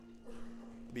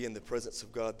be in the presence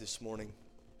of God this morning.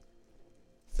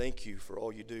 Thank you for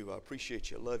all you do. I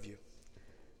appreciate you. I love you.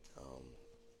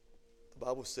 The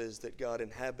Bible says that God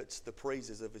inhabits the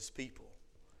praises of His people.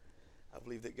 I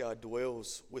believe that God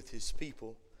dwells with His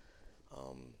people,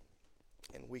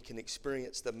 and we can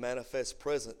experience the manifest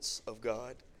presence of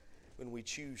God when we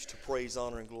choose to praise,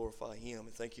 honor, and glorify Him.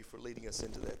 And thank you for leading us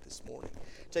into that this morning.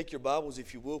 Take your Bibles,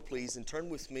 if you will, please, and turn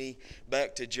with me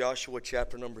back to Joshua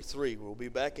chapter number 3. We'll be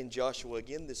back in Joshua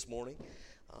again this morning.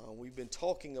 We've been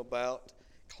talking about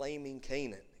claiming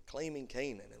Canaan,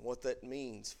 and what that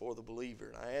means for the believer.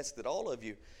 And I ask that all of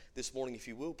you this morning, if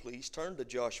you will, please, turn to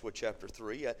Joshua chapter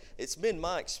 3. It's been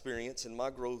my experience and my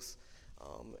growth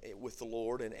with the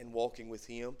Lord and walking with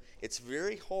Him. It's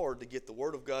very hard to get the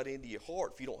Word of God into your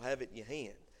heart if you don't have it in your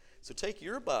hand. So take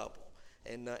your Bible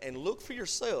and look for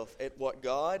yourself at what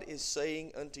God is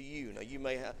saying unto you. Now, you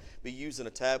may be using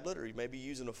a tablet, or you may be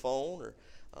using a phone, or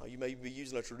you may be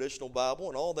using a traditional Bible,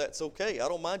 and all that's okay. I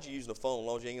don't mind you using a phone as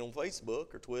long as you ain't on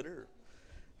Facebook or Twitter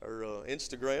or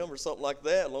Instagram or something like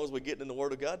that, as long as we're getting in the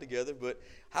Word of God together. But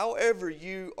however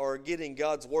you are getting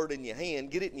God's Word in your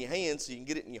hand, get it in your hand so you can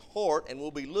get it in your heart. And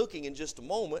we'll be looking in just a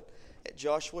moment at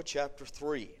Joshua chapter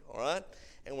 3, all right?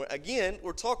 And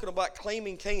we're talking about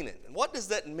claiming Canaan. And what does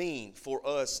that mean for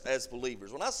us as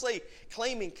believers? When I say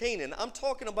claiming Canaan, I'm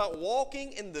talking about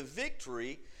walking in the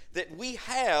victory that we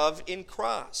have in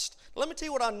Christ. Let me tell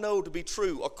you what I know to be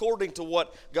true according to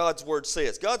what God's Word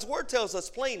says. God's Word tells us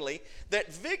plainly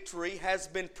that victory has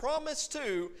been promised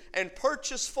to and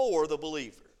purchased for the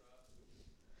believer.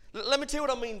 Let me tell you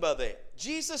what I mean by that.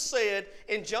 Jesus said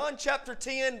in John chapter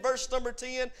 10, verse number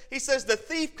 10, He says, "The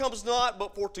thief comes not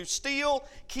but for to steal,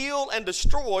 kill, and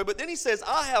destroy." But then He says,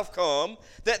 "I have come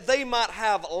that they might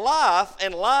have life,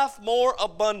 and life more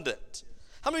abundant."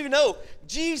 How many of you know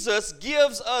Jesus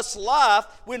gives us life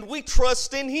when we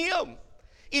trust in Him?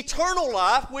 Eternal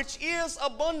life, which is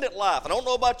abundant life. I don't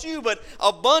know about you, but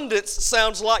abundance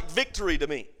sounds like victory to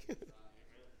me.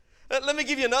 Let me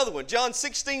give you another one. John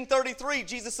 16:33,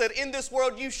 Jesus said, "In this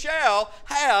world you shall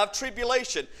have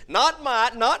tribulation." Not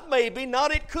might, not maybe,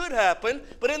 not it could happen,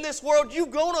 but in this world you're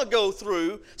going to go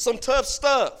through some tough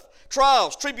stuff.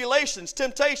 Trials, tribulations,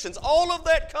 temptations, all of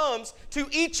that comes to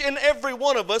each and every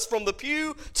one of us from the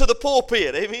pew to the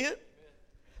pulpit. Amen?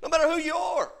 No matter who you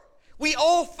are. We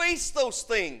all face those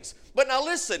things. But now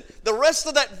listen, the rest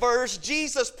of that verse,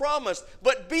 Jesus promised,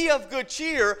 "But be of good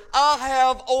cheer, I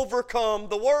have overcome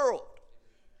the world."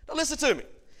 Now listen to me.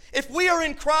 If we are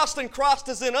in Christ and Christ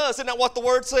is in us, isn't that what the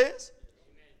Word says?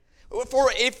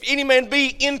 For if any man be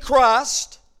in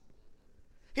Christ,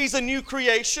 he's a new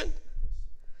creation.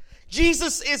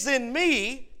 Jesus is in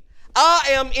me, I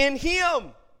am in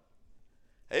Him.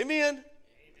 Amen.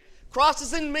 Christ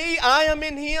is in me, I am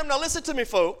in Him. Now listen to me,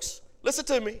 folks. Listen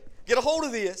to me. Get a hold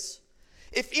of this.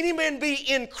 If any man be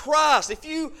in Christ, if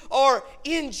you are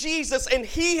in Jesus and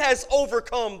He has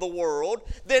overcome the world,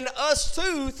 then us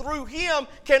too, through Him,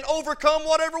 can overcome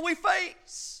whatever we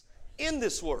face in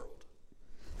this world.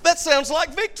 That sounds like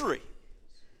victory.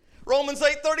 Romans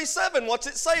 8:37, what's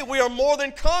it say? We are more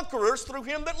than conquerors through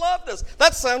Him that loved us.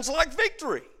 That sounds like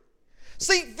victory.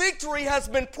 See, victory has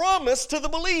been promised to the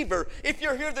believer. If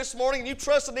you're here this morning and you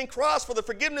trusted in Christ for the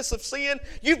forgiveness of sin,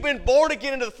 you've been born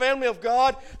again into the family of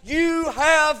God, you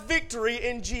have victory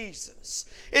in Jesus.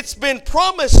 It's been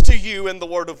promised to you in the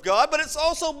Word of God, but it's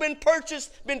also been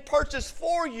purchased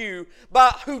for you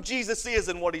by who Jesus is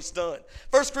and what He's done.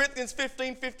 1 Corinthians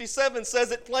 15:57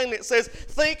 says it plainly. It says,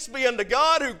 "Thanks be unto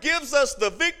God who gives us the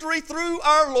victory through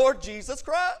our Lord Jesus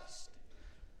Christ."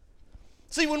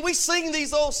 See, when we sing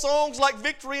these old songs like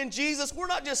Victory in Jesus, we're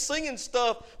not just singing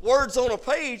stuff, words on a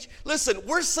page. Listen,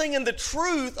 we're singing the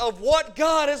truth of what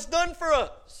God has done for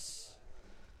us.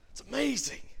 It's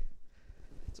amazing.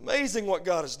 It's amazing what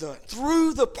God has done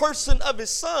through the person of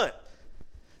His Son.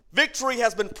 Victory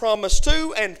has been promised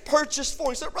to and purchased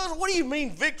for. He said, "Brother, what do you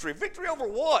mean victory? Victory over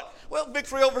what?" Well,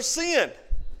 victory over sin.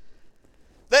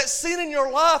 That sin in your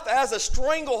life has a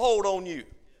stranglehold on you.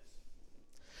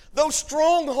 Those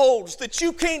strongholds that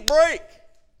you can't break.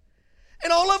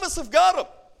 And all of us have got them.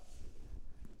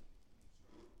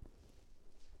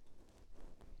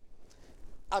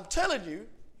 I'm telling you,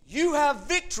 you have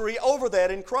victory over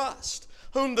that in Christ.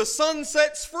 Whom the Son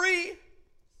sets free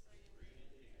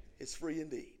is free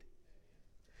indeed.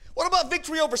 What about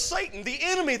victory over Satan, the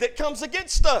enemy that comes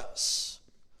against us?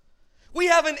 We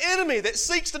have an enemy that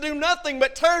seeks to do nothing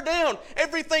but tear down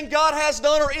everything God has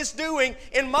done or is doing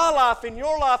in my life, in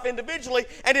your life individually,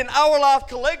 and in our life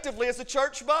collectively as a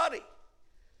church body.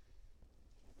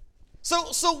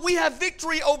 So we have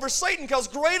victory over Satan because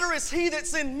greater is He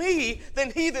that's in me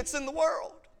than he that's in the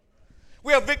world.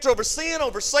 We have victory over sin,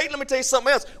 over Satan. Let me tell you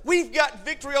something else. We've got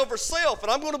victory over self.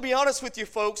 And I'm going to be honest with you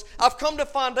folks. I've come to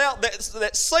find out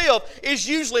that self is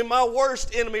usually my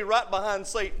worst enemy right behind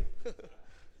Satan.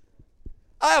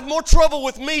 I have more trouble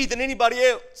with me than anybody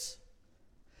else.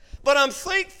 But I'm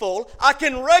thankful I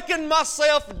can reckon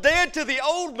myself dead to the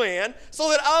old man so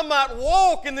that I might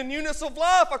walk in the newness of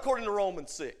life according to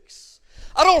Romans 6.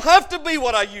 I don't have to be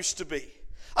what I used to be.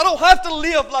 I don't have to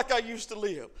live like I used to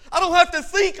live. I don't have to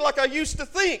think like I used to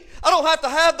think. I don't have to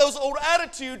have those old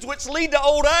attitudes which lead to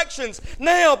old actions.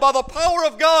 Now, by the power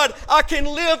of God, I can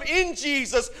live in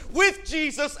Jesus, with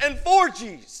Jesus, and for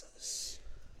Jesus.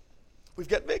 We've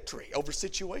got victory over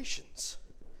situations.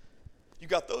 You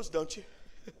got those, don't you?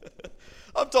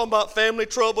 I'm talking about family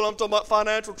trouble. I'm talking about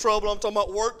financial trouble. I'm talking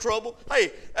about work trouble.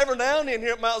 Hey, every now and then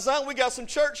here at Mount Zion, we got some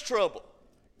church trouble.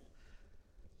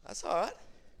 That's all right.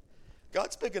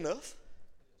 God's big enough.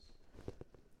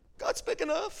 God's big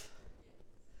enough.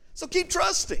 So keep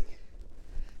trusting.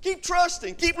 Keep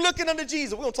trusting. Keep looking unto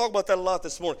Jesus. We're going to talk about that a lot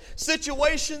this morning.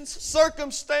 Situations,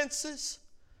 circumstances,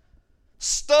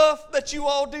 stuff that you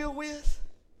all deal with,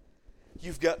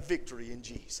 you've got victory in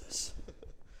Jesus.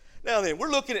 Now then, we're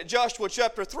looking at Joshua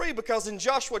chapter 3 because in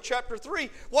Joshua chapter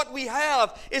 3, what we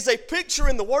have is a picture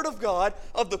in the Word of God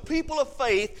of the people of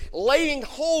faith laying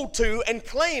hold to and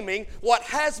claiming what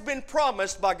has been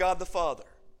promised by God the Father.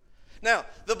 Now,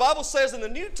 the Bible says in the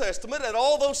New Testament that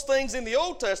all those things in the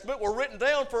Old Testament were written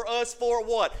down for us for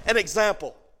what? An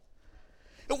example.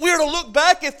 We're to look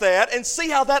back at that and see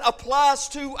how that applies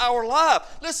to our life.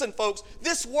 Listen, folks,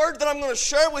 this word that I'm going to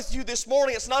share with you this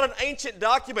morning, it's not an ancient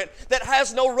document that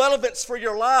has no relevance for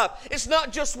your life. It's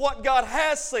not just what God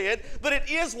has said, but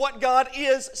it is what God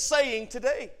is saying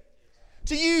today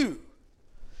to you.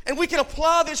 And we can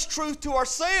apply this truth to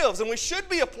ourselves, and we should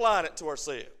be applying it to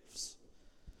ourselves.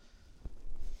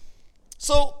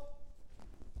 So,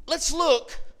 let's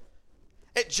look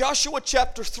at Joshua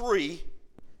chapter 3,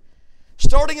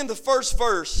 starting in the first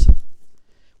verse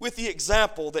with the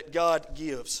example that God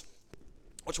gives.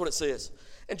 Watch what it says.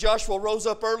 And Joshua rose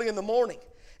up early in the morning,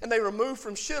 and they removed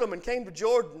from Shittim and came to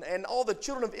Jordan, and all the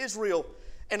children of Israel,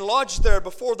 and lodged there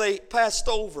before they passed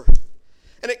over.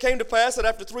 And it came to pass that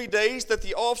after 3 days that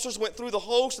the officers went through the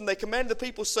host, and they commanded the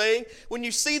people, saying, when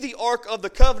you see the ark of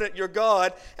the covenant your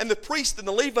God, and the priests and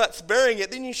the Levites bearing it,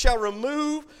 then you shall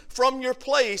remove from your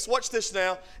place, watch this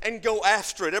now, and go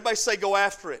after it. Everybody say, go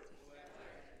after it.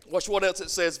 Watch what else it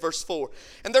says, verse 4.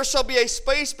 And there shall be a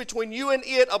space between you and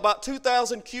it about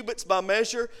 2,000 cubits by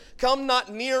measure. Come not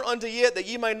near unto it, that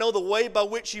ye may know the way by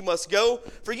which you must go.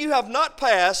 For you have not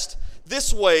passed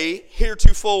this way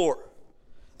heretofore.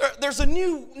 There's a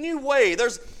new way.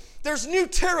 There's new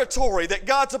territory that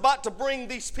God's about to bring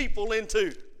these people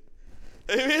into.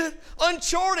 Amen?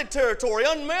 Uncharted territory,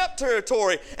 unmapped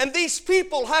territory. And these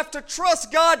people have to trust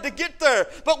God to get there.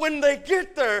 But when they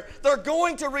get there, they're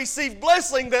going to receive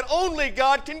blessing that only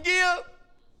God can give.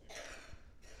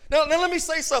 Now let me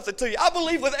say something to you. I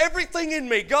believe with everything in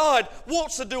me, God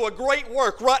wants to do a great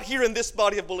work right here in this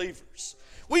body of believers.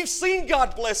 We've seen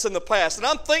God bless in the past, and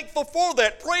I'm thankful for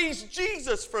that. Praise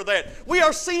Jesus for that. We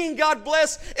are seeing God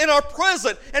bless in our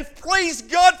present, and praise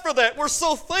God for that. We're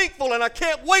so thankful, and I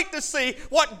can't wait to see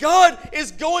what God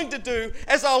is going to do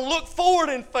as I look forward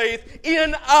in faith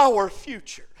in our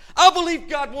future. I believe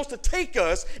God wants to take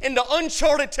us into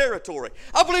uncharted territory.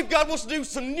 I believe God wants to do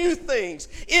some new things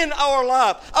in our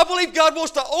life. I believe God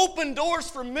wants to open doors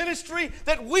for ministry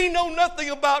that we know nothing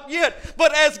about yet.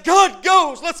 But as God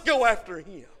goes, let's go after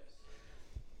Him.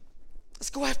 Let's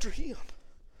go after Him.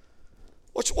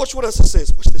 Watch what else it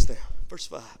says. Watch this now. Verse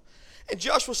 5. And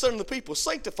Joshua said unto the people,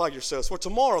 sanctify yourselves, for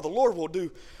tomorrow the Lord will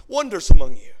do wonders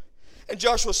among you. And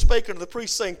Joshua spake unto the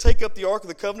priests, saying, take up the ark of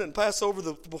the covenant and pass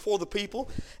over before the people.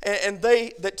 And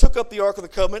they that took up the ark of the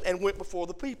covenant and went before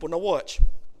the people. Now watch.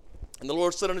 And the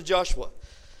Lord said unto Joshua,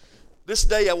 this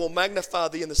day I will magnify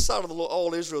thee in the sight of the Lord,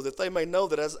 all Israel, that they may know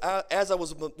that as I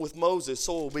was with Moses,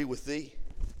 so I will be with thee.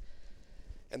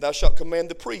 And thou shalt command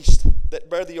the priest that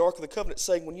bear the ark of the covenant,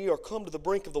 saying, when ye are come to the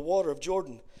brink of the water of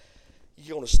Jordan,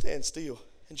 ye are going to stand still.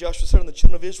 And Joshua said unto the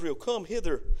children of Israel, come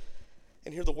hither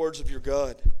and hear the words of your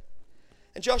God.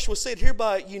 And Joshua said,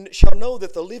 hereby you shall know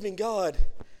that the living God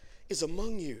is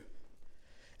among you,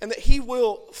 and that He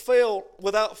will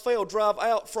without fail drive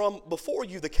out from before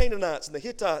you the Canaanites and the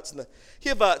Hittites and the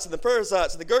Hivites and the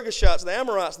Perizzites and the Girgashites and the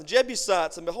Amorites and the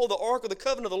Jebusites. And behold, the ark of the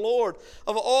covenant of the Lord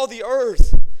of all the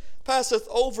earth passeth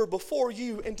over before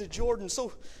you into Jordan.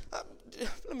 So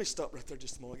let me stop right there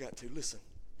just a moment. I got to. Listen.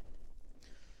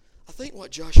 I think what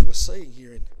Joshua is saying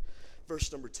here in verse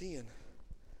number 10,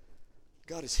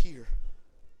 God is here.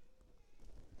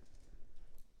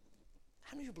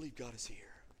 How many of you believe God is here?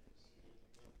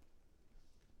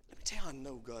 Let me tell you how I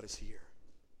know God is here.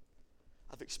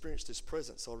 I've experienced His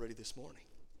presence already this morning.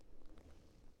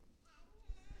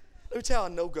 Let me tell you how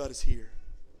I know God is here.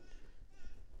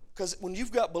 Because when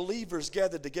you've got believers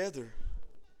gathered together,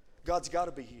 God's got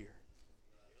to be here.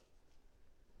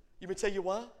 You may tell you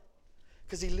why?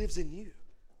 Because He lives in you.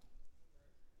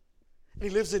 And He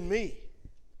lives in me.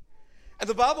 And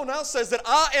the Bible now says that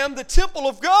I am the temple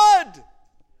of God.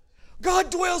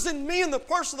 God dwells in me in the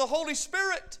person of the Holy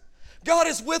Spirit. God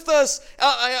is with us,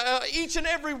 each and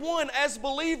every one as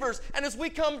believers. And as we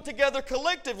come together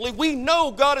collectively, we know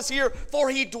God is here,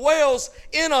 for He dwells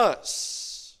in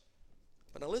us.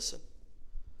 But now listen.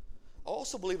 I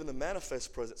also believe in the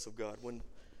manifest presence of God when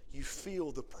you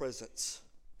feel the presence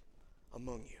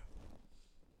among you.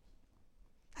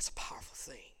 That's a powerful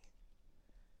thing.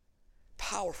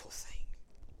 Powerful thing.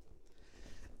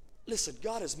 Listen,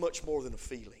 God is much more than a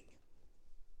feeling.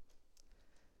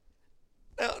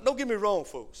 Now, don't get me wrong,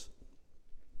 folks.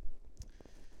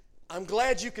 I'm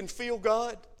glad you can feel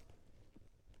God,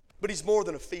 but He's more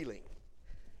than a feeling.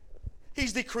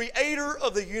 He's the creator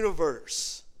of the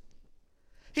universe.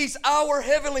 He's our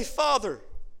Heavenly Father.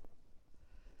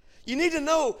 You need to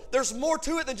know there's more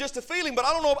to it than just a feeling, but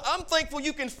I don't know. I'm thankful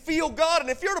you can feel God, and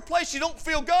if you're at a place you don't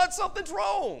feel God, something's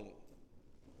wrong.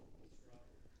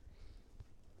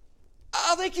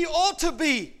 I think you ought to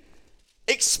be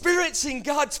experiencing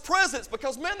God's presence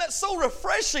because, man, that's so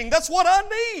refreshing. That's what I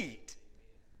need.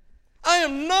 I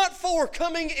am not for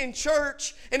coming in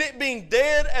church and it being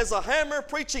dead as a hammer,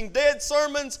 preaching dead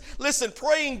sermons,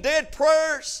 praying dead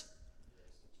prayers.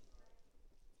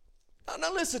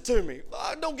 Now listen to me.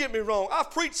 Don't get me wrong.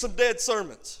 I've preached some dead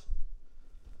sermons.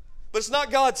 But it's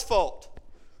not God's fault.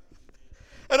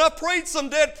 And I've prayed some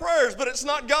dead prayers, but it's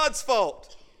not God's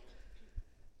fault.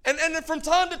 And then from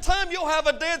time to time you'll have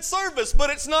a dead service,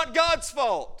 but it's not God's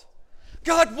fault.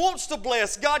 God wants to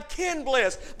bless. God can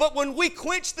bless. But when we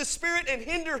quench the Spirit and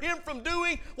hinder Him from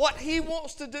doing what He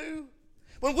wants to do,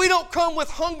 when we don't come with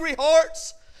hungry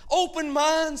hearts, open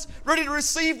minds, ready to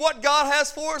receive what God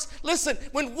has for us, listen,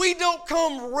 when we don't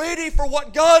come ready for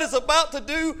what God is about to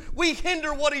do, we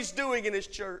hinder what He's doing in His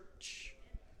church.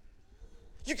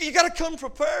 You got to come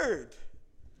prepared.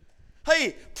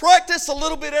 Hey, practice a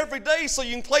little bit every day so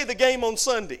you can play the game on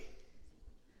Sunday.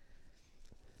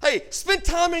 Hey, spend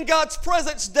time in God's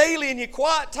presence daily in your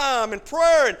quiet time and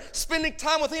prayer and spending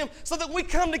time with Him so that we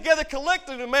come together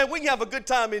collectively, man, we can have a good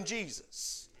time in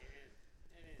Jesus.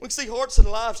 We can see hearts and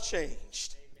lives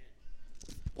changed.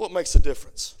 What makes a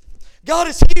difference? God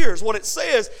is here is what it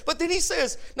says, but then He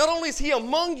says, not only is He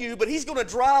among you, but He's going to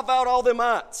drive out all them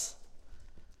ites.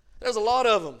 There's a lot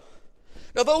of them.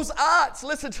 Now those ites,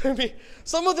 listen to me,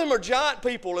 some of them are giant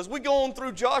people. As we go on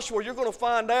through Joshua, you're going to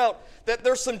find out that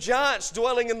there's some giants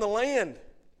dwelling in the land.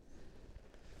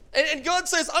 And God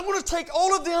says, I'm going to take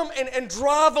all of them and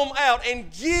drive them out and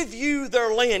give you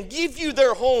their land, give you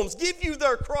their homes, give you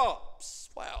their crops.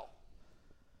 Wow.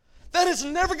 That is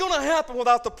never going to happen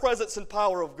without the presence and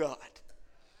power of God.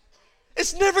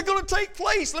 It's never going to take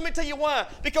place. Let me tell you why.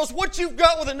 Because what you've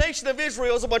got with the nation of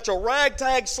Israel is a bunch of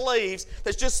ragtag slaves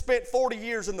that's just spent 40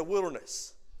 years in the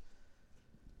wilderness.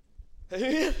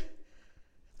 Amen?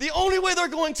 The only way they're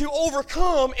going to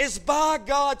overcome is by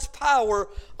God's power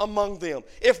among them.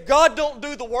 If God don't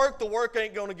do the work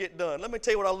ain't going to get done. Let me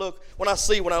tell you what I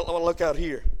look out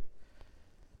here.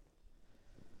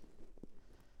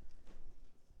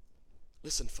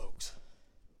 Listen, folks.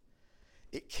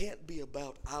 It can't be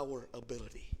about our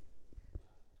ability.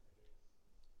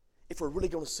 If we're really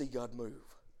going to see God move,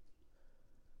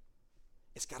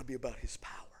 it's got to be about His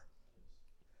power.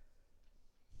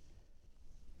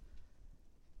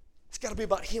 It's got to be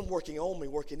about Him working on me,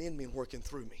 working in me, and working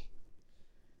through me.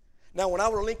 Now, when I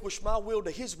relinquish my will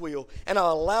to His will, and I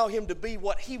allow Him to be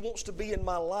what He wants to be in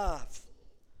my life,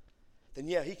 then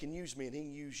yeah, He can use me and He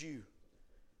can use you.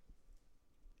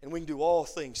 And we can do all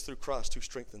things through Christ who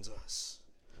strengthens us.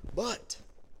 But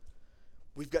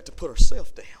we've got to put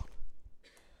ourselves down.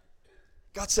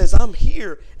 God says, I'm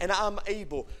here and I'm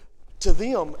able to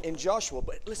them in Joshua.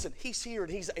 But listen, He's here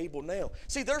and He's able now.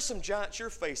 See, there's some giants you're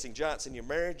facing. Giants in your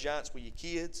marriage, giants with your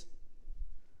kids,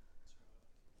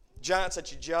 giants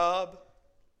at your job,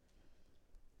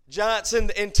 giants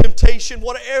in temptation,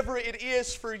 whatever it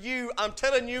is for you. I'm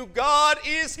telling you, God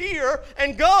is here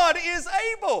and God is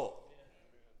able.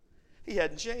 He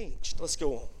hadn't changed. Let's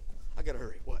go on. I got to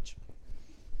hurry. Watch.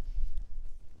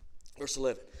 Verse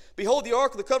 11. Behold, the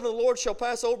ark of the covenant of the Lord shall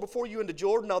pass over before you into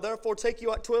Jordan. Now therefore take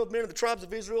you out 12 men of the tribes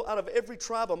of Israel, out of every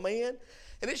tribe a man.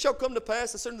 And it shall come to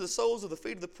pass, as unto the soles of the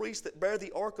feet of the priests that bear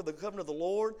the ark of the covenant of the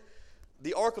Lord,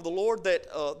 the ark of the Lord,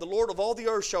 that the Lord of all the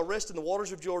earth shall rest in the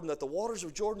waters of Jordan, that the waters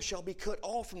of Jordan shall be cut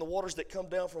off from the waters that come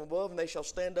down from above, and they shall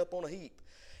stand up on a heap.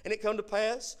 And it come to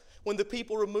pass, when the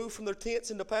people removed from their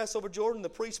tents and to pass over Jordan, the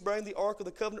priests bearing the ark of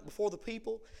the covenant before the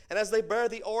people. And as they bare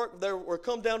the ark, they were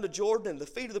come down to Jordan, and the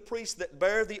feet of the priests that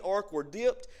bare the ark were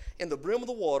dipped in the brim of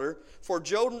the water, for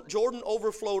Jordan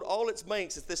overflowed all its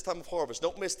banks at this time of harvest.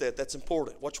 Don't miss that. That's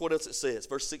important. Watch what else it says.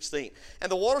 Verse 16.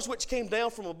 And the waters which came down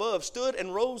from above stood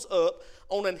and rose up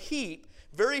on an heap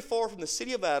very far from the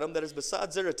city of Adam, that is beside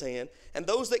Zaratan, and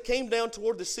those that came down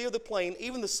toward the sea of the plain,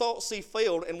 even the salt sea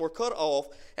failed and were cut off,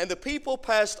 and the people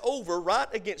passed over right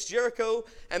against Jericho,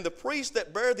 and the priests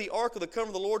that bare the ark of the covenant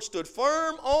of the Lord stood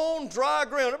firm on dry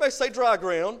ground. Everybody say dry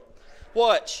ground.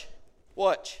 Watch.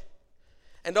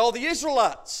 And all the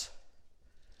Israelites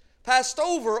passed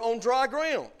over on dry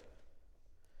ground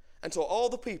until all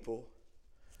the people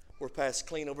were passed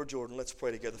clean over Jordan. Let's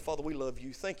pray together. Father, we love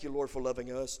you. Thank you, Lord, for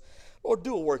loving us. Lord,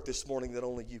 do a work this morning that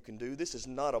only you can do. This is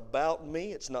not about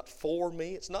me. It's not for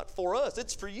me. It's not for us.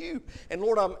 It's for you. And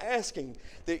Lord, I'm asking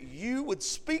that you would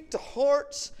speak to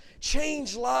hearts,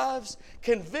 change lives,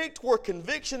 convict where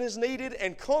conviction is needed,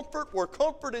 and comfort where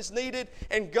comfort is needed.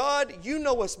 And God, you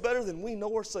know us better than we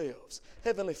know ourselves.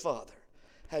 Heavenly Father,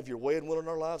 have your way and will in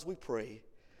our lives, we pray.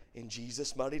 In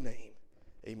Jesus' mighty name,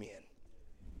 amen.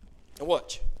 Now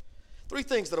watch. 3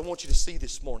 things that I want you to see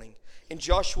this morning in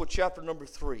Joshua chapter number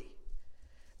 3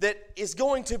 that is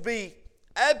going to be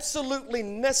absolutely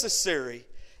necessary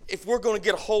if we're going to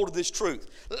get a hold of this truth.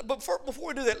 But before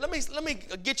we do that, let me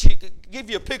give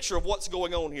you a picture of what's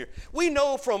going on here. We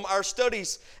know from our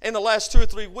studies in the last 2 or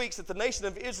 3 weeks that the nation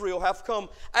of Israel have come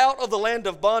out of the land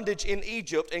of bondage in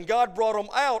Egypt, and God brought them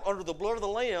out under the blood of the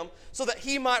Lamb so that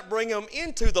he might bring them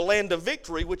into the land of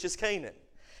victory, which is Canaan.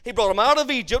 He brought them out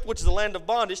of Egypt, which is the land of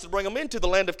bondage, to bring them into the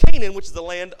land of Canaan, which is the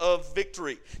land of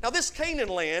victory. Now, this Canaan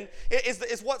land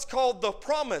is what's called the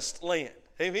promised land.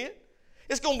 Amen?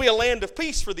 It's going to be a land of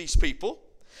peace for these people.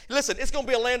 Listen, it's going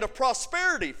to be a land of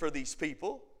prosperity for these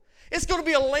people. It's going to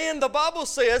be a land, the Bible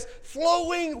says,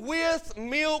 flowing with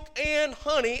milk and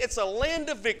honey. It's a land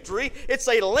of victory. It's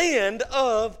a land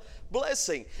of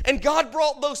blessing. And God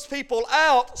brought those people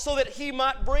out so that he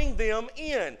might bring them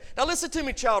in. Now listen to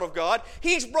me, child of God.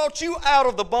 He's brought you out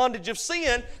of the bondage of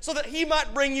sin so that he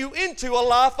might bring you into a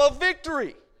life of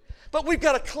victory. But we've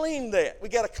got to claim that.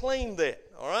 We've got to claim that.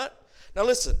 All right? Now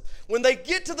listen. When they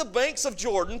get to the banks of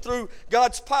Jordan through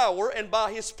God's power and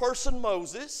by his person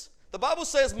Moses, the Bible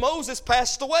says Moses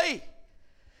passed away.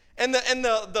 And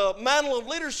the mantle of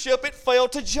leadership, it fell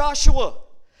to Joshua.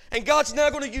 And God's now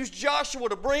going to use Joshua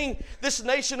to bring this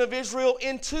nation of Israel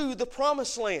into the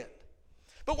promised land.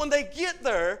 But when they get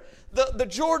there, the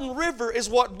Jordan River is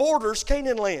what borders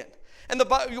Canaan land. And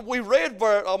we read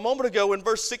a moment ago in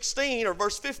verse 16 or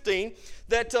verse 15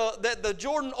 that the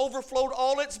Jordan overflowed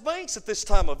all its banks at this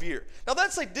time of year. Now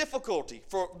that's a difficulty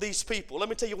for these people. Let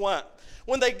me tell you why.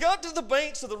 When they got to the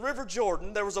banks of the River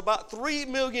Jordan, there was about 3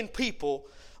 million people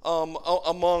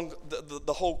among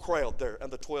the whole crowd there and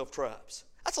the 12 tribes.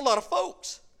 That's a lot of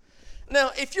folks.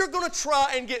 Now, if you're going to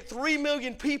try and get 3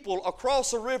 million people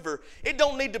across a river, it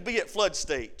don't need to be at flood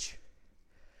stage.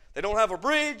 They don't have a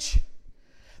bridge.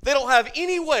 They don't have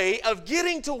any way of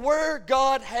getting to where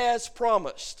God has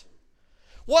promised.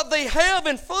 What they have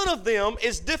in front of them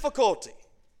is difficulty.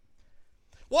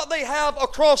 What they have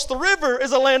across the river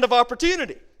is a land of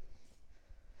opportunity,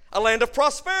 a land of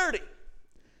prosperity,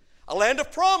 a land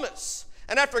of promise.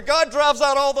 And after God drives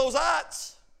out all those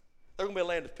ites, they're going to be a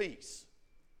land of peace.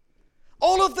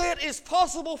 All of that is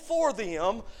possible for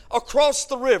them across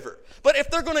the river. But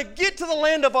if they're going to get to the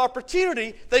land of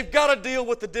opportunity, they've got to deal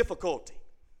with the difficulty.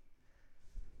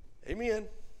 Amen.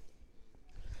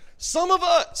 Some of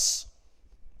us,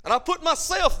 and I put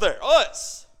myself there,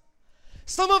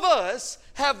 some of us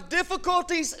have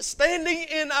difficulties standing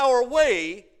in our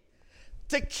way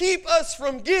to keep us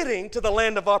from getting to the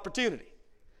land of opportunity.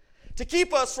 To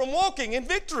keep us from walking in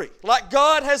victory like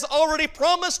God has already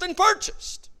promised and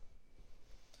purchased.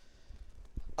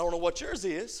 I don't know what yours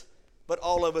is, but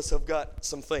all of us have got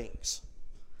some things.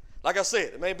 Like I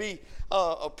said, it may be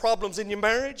problems in your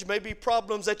marriage, maybe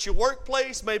problems at your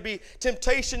workplace, maybe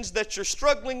temptations that you're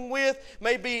struggling with,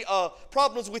 maybe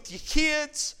problems with your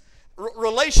kids,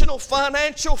 relational,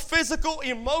 financial, physical,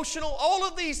 emotional, all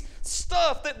of these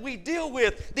stuff that we deal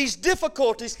with, these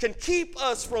difficulties can keep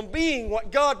us from being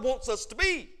what God wants us to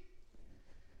be.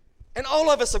 And all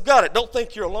of us have got it. Don't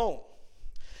think you're alone.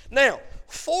 Now,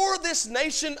 for this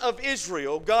nation of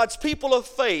Israel, God's people of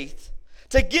faith,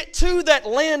 to get to that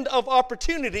land of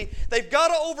opportunity, they've got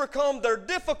to overcome their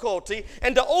difficulty.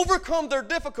 And to overcome their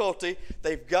difficulty,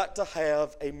 they've got to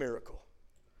have a miracle.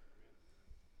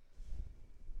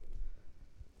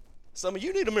 Some of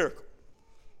you need a miracle.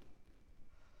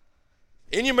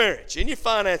 In your marriage, in your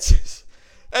finances,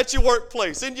 at your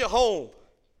workplace, in your home.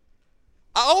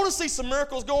 I want to see some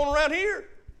miracles going around here.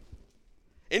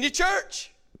 In your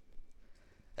church.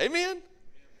 Amen?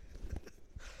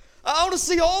 I want to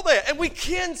see all that, and we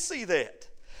can see that.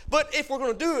 But if we're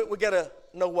going to do it, we got to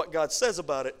know what God says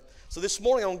about it. So this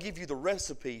morning, I'm going to give you the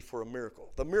recipe for a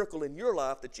miracle. The miracle in your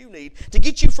life that you need to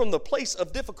get you from the place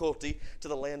of difficulty to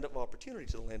the land of opportunity,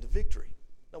 to the land of victory.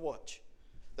 Now watch.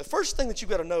 The first thing that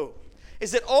you've got to know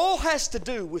is that all has to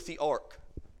do with the ark.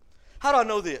 How do I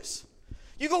know this?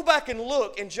 You go back and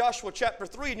look in Joshua chapter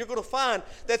 3, and you're going to find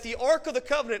that the Ark of the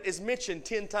Covenant is mentioned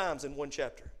 10 times in one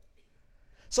chapter.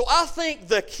 So I think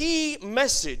the key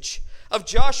message of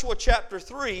Joshua chapter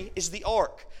 3 is the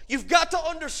ark. You've got to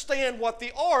understand what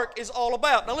the ark is all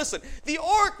about. Now listen, the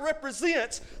ark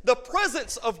represents the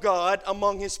presence of God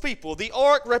among His people. The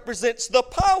ark represents the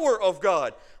power of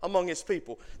God among His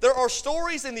people. There are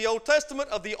stories in the Old Testament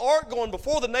of the ark going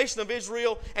before the nation of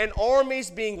Israel and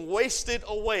armies being wasted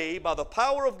away by the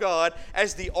power of God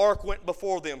as the ark went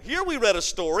before them. Here we read a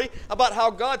story about how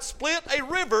God split a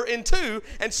river in two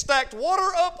and stacked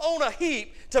water up on a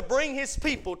heap to bring His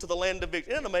people to the land of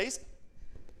victory. Isn't that amazing?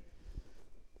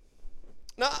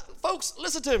 Now, folks,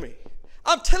 listen to me.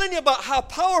 I'm telling you about how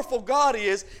powerful God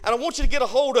is, and I want you to get a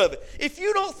hold of it. If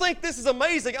you don't think this is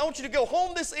amazing, I want you to go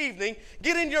home this evening,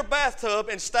 get in your bathtub,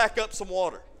 and stack up some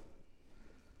water.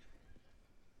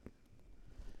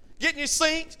 Get in your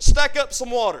sink, stack up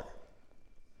some water.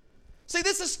 See,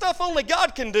 this is stuff only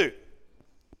God can do.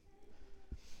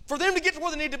 For them to get to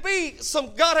where they need to be,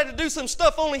 God had to do some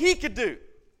stuff only He could do.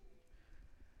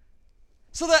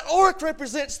 So that ark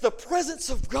represents the presence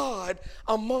of God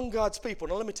among God's people.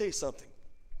 Now let me tell you something.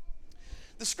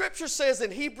 The Scripture says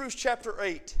in Hebrews chapter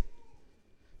 8,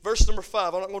 verse number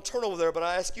 5, I'm not going to turn over there, but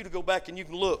I ask you to go back and you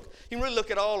can look. You can really look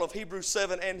at all of Hebrews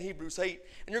 7 and Hebrews 8,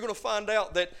 and you're going to find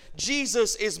out that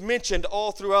Jesus is mentioned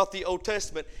all throughout the Old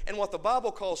Testament in what the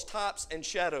Bible calls types and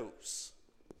shadows.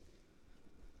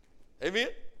 Amen?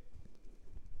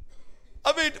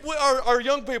 I mean, our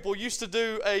young people used to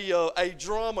do a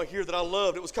drama here that I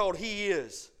loved. It was called He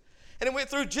Is. And it went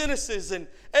through Genesis and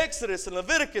Exodus and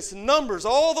Leviticus and Numbers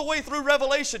all the way through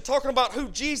Revelation, talking about who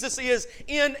Jesus is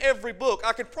in every book.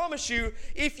 I can promise you,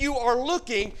 if you are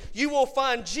looking, you will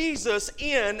find Jesus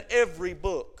in every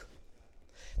book.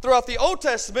 Throughout the Old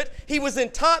Testament, He was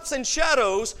in types and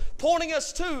shadows, pointing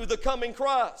us to the coming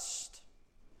Christ.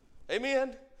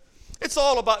 Amen? It's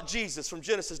all about Jesus from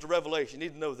Genesis to Revelation. You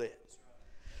need to know that.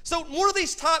 So one of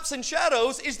these types and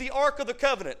shadows is the Ark of the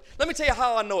Covenant. Let me tell you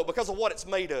how I know it, because of what it's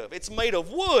made of. It's made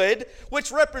of wood,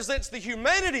 which represents the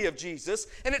humanity of Jesus,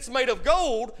 and it's made of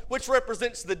gold, which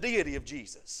represents the deity of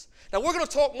Jesus. Now we're going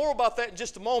to talk more about that in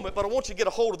just a moment, but I want you to get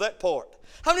a hold of that part.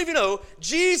 How many of you know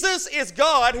Jesus is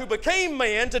God who became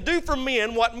man to do for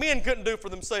men what men couldn't do for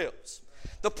themselves?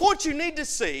 The point you need to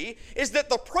see is that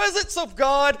the presence of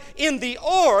God in the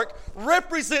ark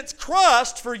represents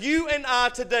Christ for you and I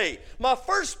today. My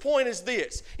first point is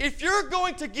this. If you're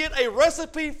going to get a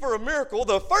recipe for a miracle,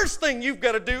 the first thing you've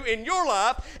got to do in your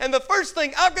life, and the first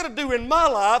thing I've got to do in my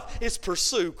life, is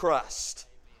pursue Christ.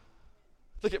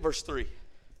 Look at verse 3.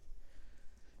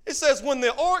 It says, when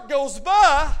the ark goes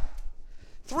by,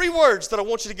 3 words that I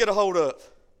want you to get a hold of.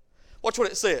 Watch what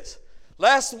it says.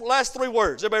 Last 3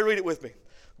 words. Everybody read it with me.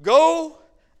 Go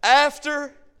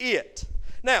after it.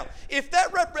 Now, if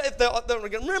that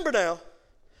remember now,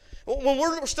 when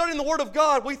we're studying the Word of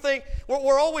God,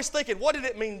 we're always thinking, what did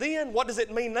it mean then? What does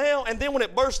it mean now? And then when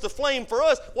it bursts the flame for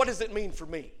us, what does it mean for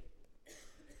me?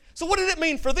 So what did it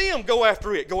mean for them? Go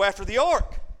after it. Go after the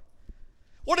ark.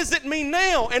 What does it mean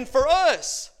now and for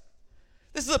us?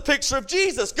 This is a picture of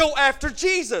Jesus. Go after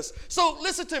Jesus. So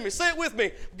listen to me. Say it with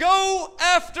me. Go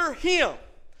after Him.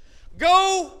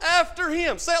 Go after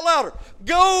Him. Say it louder.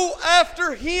 Go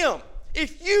after Him.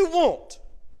 If you want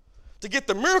to get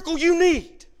the miracle you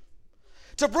need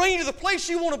to bring you to the place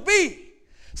you want to be,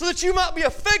 so that you might be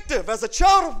effective as a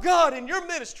child of God in your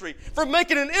ministry for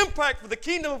making an impact for the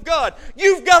kingdom of God,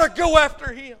 you've got to go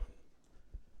after Him.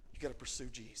 You've got to pursue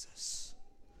Jesus.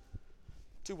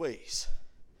 2 ways.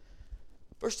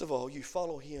 First of all, you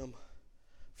follow Him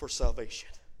for salvation.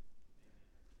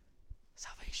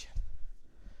 Salvation.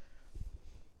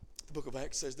 The book of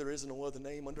Acts says there is no other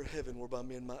name under heaven whereby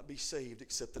men might be saved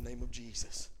except the name of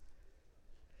Jesus.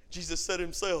 Jesus said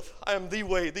Himself, I am the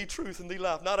way, the truth, and the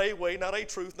life. Not a way, not a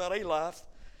truth, not a life.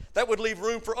 That would leave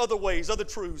room for other ways, other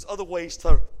truths, other ways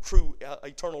to true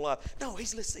eternal life. No, He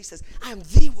says, I am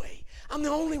the way. I'm the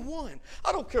only one.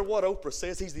 I don't care what Oprah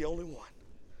says, He's the only one.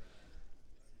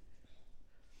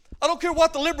 I don't care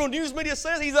what the liberal news media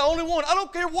says, He's the only one. I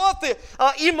don't care what the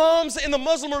imams in the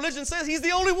Muslim religion says, He's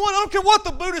the only one. I don't care what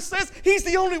the Buddhist says, He's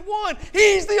the only one.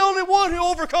 He's the only one who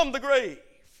overcome the grave.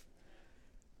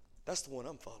 That's the one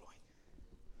I'm following.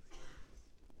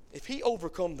 If He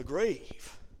overcome the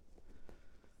grave,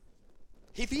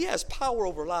 if He has power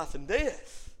over life and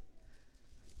death,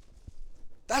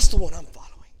 that's the one I'm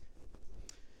following.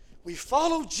 We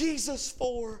follow Jesus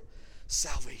for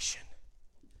salvation.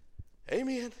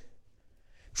 Amen.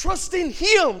 Trust in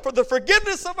Him for the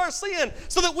forgiveness of our sin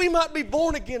so that we might be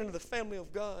born again into the family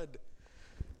of God.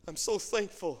 I'm so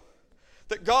thankful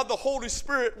that God the Holy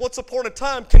Spirit once upon a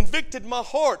time convicted my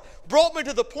heart, brought me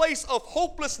to the place of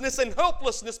hopelessness and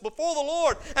helplessness before the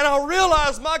Lord, and I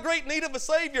realized my great need of a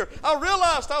Savior. I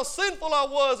realized how sinful I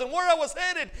was and where I was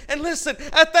headed. And listen,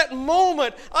 at that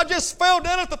moment, I just fell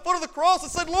down at the foot of the cross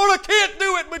and said, Lord, I can't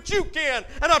do it, but You can,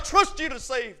 and I trust You to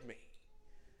save me.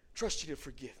 Trust You to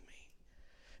forgive me.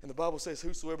 And the Bible says,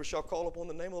 whosoever shall call upon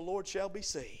the name of the Lord shall be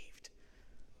saved.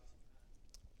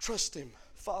 Trust Him,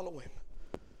 follow Him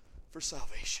for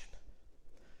salvation.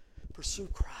 Pursue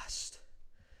Christ.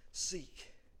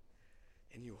 Seek,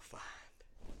 and you will find.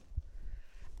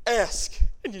 Ask,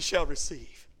 and you shall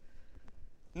receive.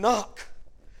 Knock,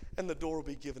 and the door will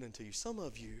be given unto you. Some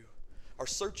of you are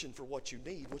searching for what you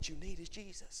need. What you need is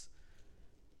Jesus.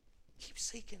 Keep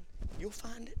seeking. You'll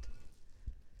find it.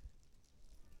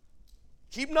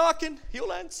 Keep knocking,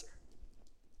 He'll answer.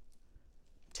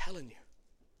 I'm telling you,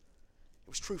 it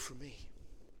was true for me.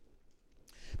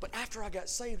 But after I got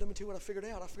saved, let me tell you what I figured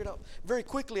out. I figured out very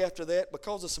quickly after that,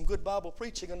 because of some good Bible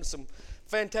preaching under some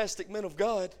fantastic men of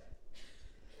God,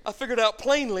 I figured out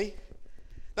plainly,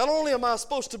 not only am I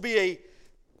supposed to be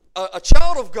a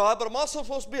child of God, but I'm also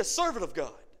supposed to be a servant of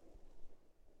God.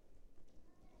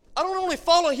 I don't only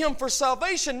follow Him for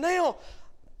salvation, now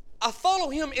I follow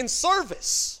Him in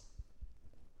service.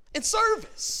 In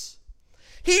service.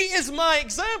 He is my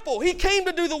example. He came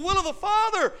to do the will of the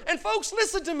Father. And folks,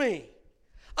 listen to me.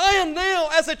 I am now,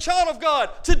 as a child of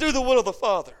God, to do the will of the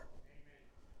Father.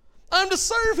 I'm to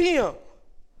serve Him.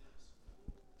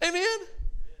 Amen?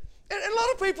 And a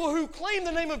lot of people who claim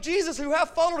the name of Jesus, who have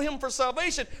followed Him for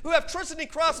salvation, who have trusted in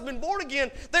Christ and been born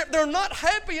again, they're not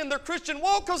happy in their Christian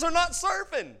walk because they're not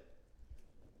serving.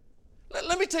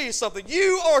 Let me tell you something.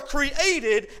 You are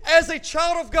created as a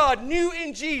child of God, new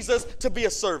in Jesus, to be a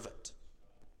servant.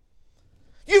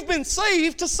 You've been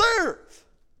saved to serve.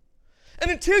 And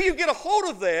until you get a hold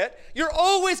of that, you're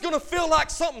always going to feel like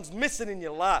something's missing in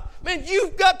your life. Man,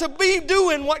 you've got to be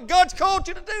doing what God's called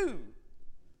you to do.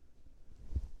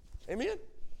 Amen?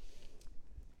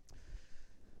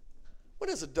 When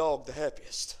is a dog the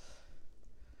happiest?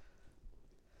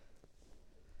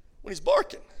 When he's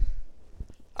barking.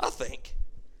 I think.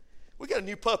 We got a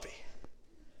new puppy.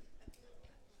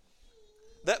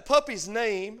 That puppy's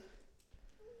name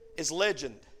is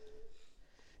Legend.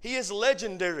 He is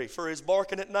legendary for his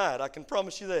barking at night. I can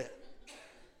promise you that.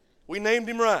 We named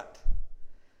him right.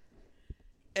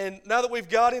 And now that we've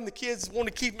got him, the kids want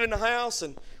to keep him in the house,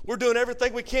 and we're doing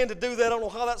everything we can to do that. I don't know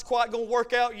how that's quite going to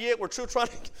work out yet. We're still trying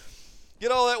to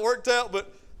get all that worked out,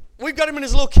 but we've got him in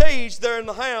his little cage there in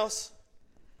the house.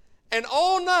 And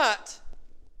all night,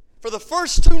 for the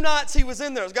first 2 nights he was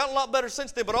in there, it's gotten a lot better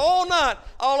since then, but all night,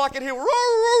 all I could hear,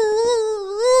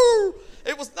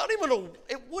 it was not even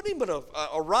it wasn't even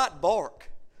a right bark.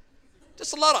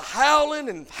 Just a lot of howling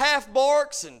and half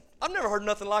barks, and I've never heard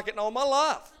nothing like it in all my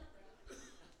life.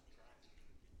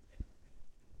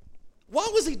 Why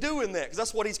was he doing that? Because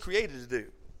that's what he's created to do.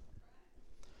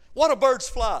 Why do birds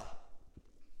fly?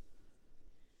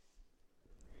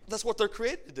 That's what they're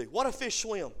created to do. Why do fish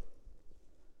swim?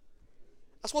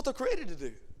 That's what they're created to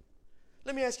do.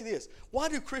 Let me ask you this. Why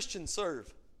do Christians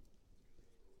serve?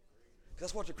 Because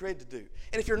that's what they're created to do.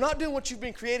 And if you're not doing what you've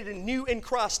been created and new in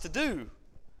Christ to do,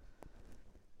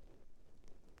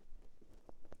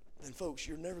 then folks,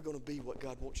 you're never going to be what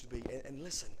God wants you to be. And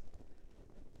listen,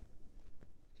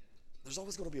 there's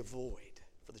always going to be a void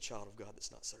for the child of God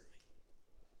that's not serving.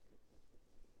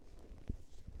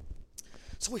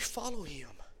 So we follow Him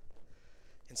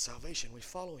in salvation. We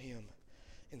follow Him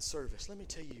in service. Let me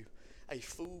tell you a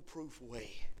foolproof way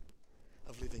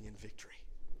of living in victory.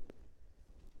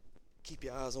 Keep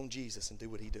your eyes on Jesus and do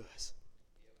what He does.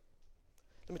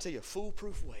 Let me tell you a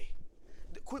foolproof way.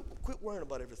 Quit worrying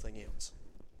about everything else.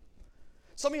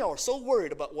 Some of y'all are so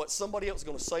worried about what somebody else is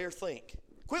going to say or think.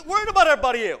 Quit worrying about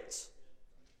everybody else.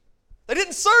 They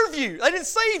didn't serve you. They didn't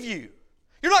save you.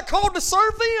 You're not called to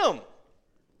serve them.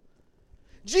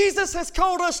 Jesus has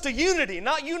called us to unity,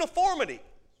 not uniformity.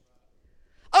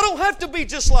 I don't have to be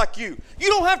just like you. You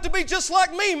don't have to be just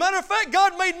like me. Matter of fact,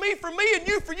 God made me for for me and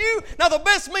you for you. Now the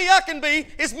best me I can be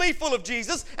is me full of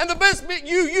Jesus, and the best me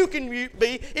you can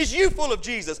be is you full of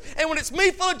Jesus. And when it's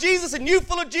me full of Jesus and you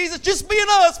full of Jesus, just being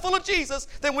us full of Jesus,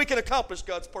 then we can accomplish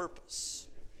God's purpose.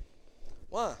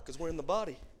 Why? Because we're in the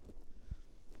body.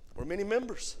 We're many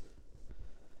members.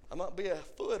 I might be a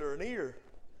foot or an ear.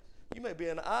 You may be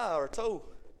an eye or a toe.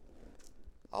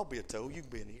 I'll be a toe. You can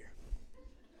be an ear.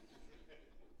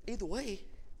 Either way,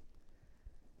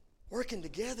 working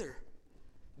together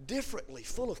differently,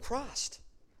 full of Christ.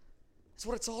 That's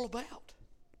what it's all about.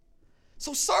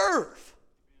 So serve.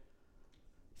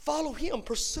 Follow Him.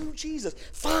 Pursue Jesus.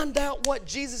 Find out what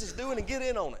Jesus is doing and get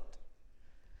in on it.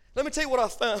 Let me tell you what I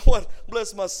found, what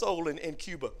blessed my soul in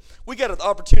Cuba. We got an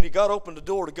opportunity. God opened the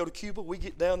door to go to Cuba. We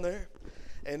get down there.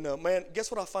 And, man,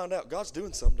 guess what I found out? God's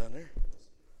doing something down there.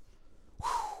 Whew.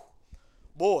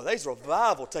 Boy, there's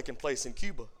revival taking place in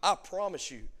Cuba. I promise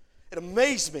you. It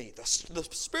amazed me. The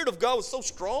Spirit of God was so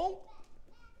strong.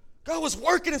 God was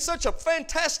working in such a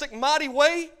fantastic, mighty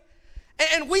way.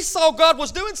 And we saw God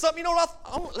was doing something. You know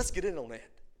what? Let's get in on that.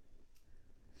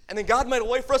 And then God made a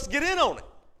way for us to get in on it.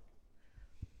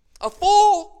 A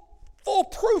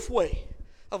foolproof way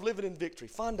of living in victory.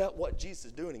 Find out what Jesus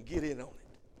is doing and get in on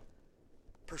it.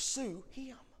 Pursue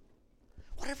Him.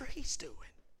 Whatever He's doing.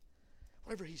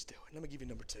 Whatever He's doing. Let me give you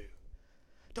number 2.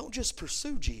 Don't just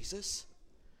pursue Jesus.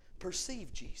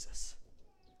 Perceive Jesus.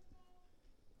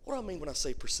 What do I mean when I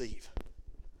say perceive?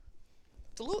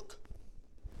 To look.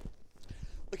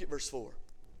 Look at verse 4.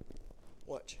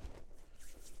 Watch.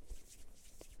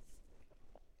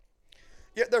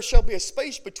 Yet there shall be a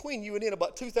space between you and it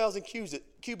about 2,000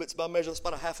 cubits by measure. That's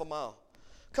about a half a mile.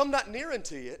 Come not near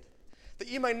unto it, that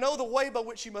you may know the way by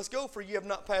which you must go, for ye have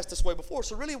not passed this way before.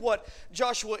 So really what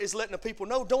Joshua is letting the people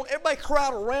know, don't everybody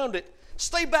crowd around it.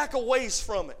 Stay back a ways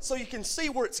from it so you can see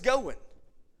where it's going.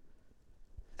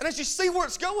 And as you see where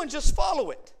it's going, just follow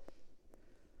it.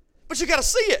 But you got to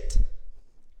see it.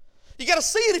 You got to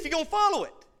see it if you're going to follow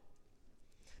it.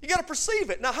 You got to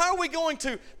perceive it. Now, how are we going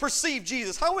to perceive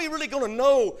Jesus? How are we really going to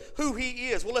know who He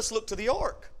is? Well, let's look to the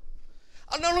ark.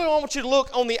 I not only want you to look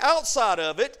on the outside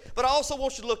of it, but I also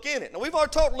want you to look in it. Now, we've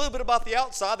already talked a little bit about the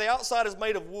outside. The outside is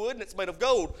made of wood, and it's made of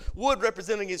gold. Wood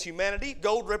representing His humanity,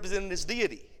 gold representing His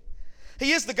deity.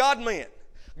 He is the God-man.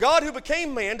 God who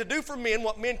became man to do for men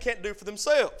what men can't do for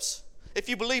themselves. If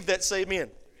you believe that, say amen.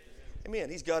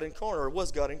 Amen. He's God incarnate, or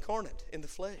was God incarnate in the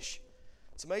flesh.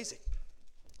 It's amazing.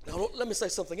 Now, let me say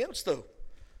something else, though.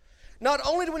 Not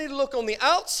only do we need to look on the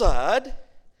outside,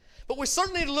 but we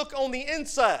certainly need to look on the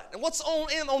inside. And what's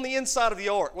on the inside of the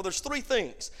ark? Well, there's 3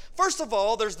 things. First of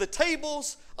all, there's the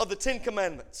tables of the 10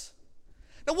 Commandments.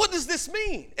 Now, what does this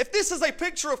mean? If this is a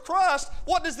picture of Christ,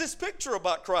 what does this picture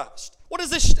about Christ? What does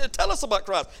this tell us about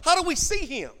Christ? How do we see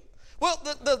Him? Well,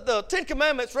 the 10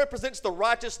 Commandments represents the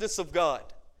righteousness of God.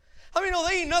 How many know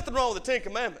there ain't nothing wrong with the 10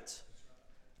 Commandments?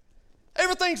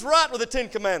 Everything's right with the 10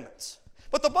 Commandments.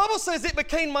 But the Bible says it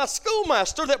became my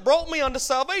schoolmaster that brought me unto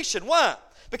salvation. Why?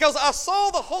 Because I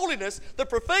saw the holiness, the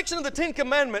perfection of the 10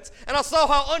 Commandments, and I saw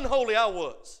how unholy I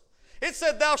was. It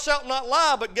said, thou shalt not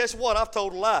lie, but guess what? I've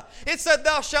told a lie. It said,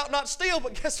 thou shalt not steal,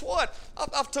 but guess what?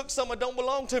 I've took something that don't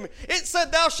belong to me. It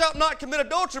said, thou shalt not commit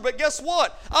adultery, but guess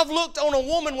what? I've looked on a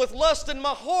woman with lust in my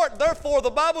heart. Therefore,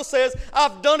 the Bible says,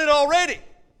 I've done it already.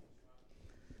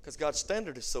 Because God's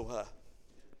standard is so high.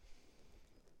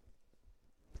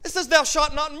 It says, thou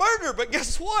shalt not murder, but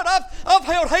guess what? I've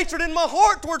held hatred in my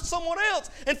heart towards someone else.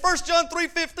 And 1 John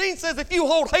 3:15 says, if you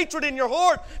hold hatred in your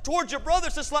heart towards your brother,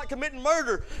 it's just like committing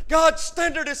murder. God's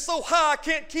standard is so high, I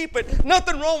can't keep it.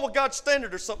 Nothing wrong with God's standard.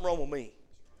 There's something wrong with me.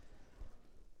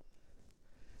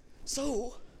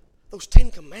 So, those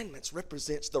 10 Commandments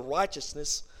represents the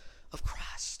righteousness of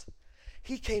Christ.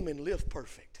 He came and lived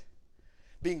perfect,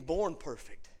 being born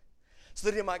perfect, so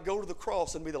that He might go to the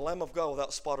cross and be the Lamb of God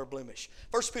without spot or blemish.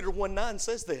 1 Peter 1:9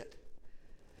 says that.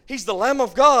 He's the Lamb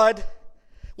of God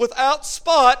without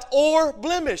spot or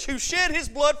blemish, who shed His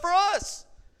blood for us.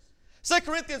 2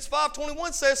 Corinthians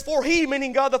 5:21 says, for He,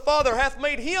 meaning God the Father, hath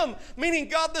made Him, meaning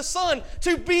God the Son,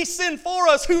 to be sin for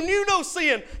us, who knew no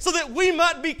sin, so that we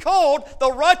might be called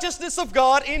the righteousness of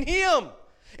God in Him.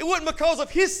 It wasn't because of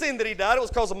His sin that He died, it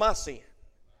was because of my sin.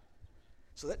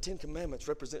 So that 10 Commandments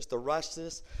represents the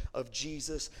righteousness of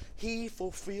Jesus. He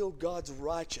fulfilled God's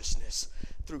righteousness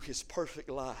through His perfect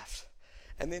life.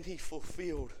 And then He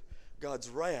fulfilled God's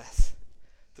wrath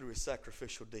through His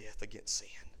sacrificial death against sin.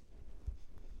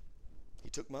 He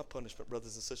took my punishment,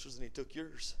 brothers and sisters, and He took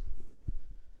yours.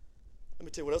 Let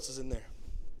me tell you what else is in there.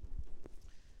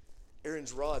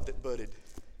 Aaron's rod that budded.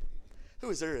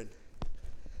 Who is Aaron?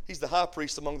 He's the high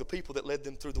priest among the people that led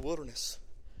them through the wilderness.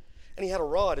 And he had a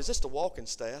rod. It's just a walking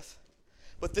staff.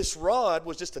 But this rod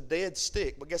was just a dead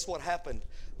stick. But guess what happened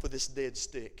for this dead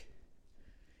stick?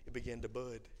 It began to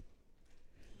bud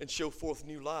and show forth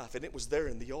new life. And it was there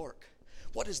in the ark.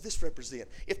 What does this represent?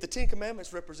 If the Ten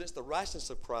Commandments represents the righteousness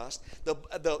of Christ, the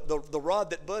rod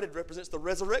that budded represents the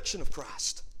resurrection of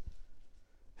Christ.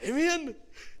 Amen?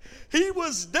 He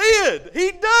was dead.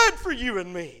 He died for you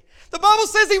and me. The Bible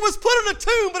says he was put in a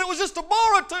tomb, but it was just a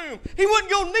borrowed tomb. He wasn't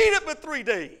going to need it but 3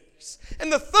 days.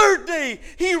 And the third day,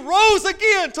 he rose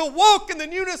again to walk in the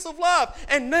newness of life.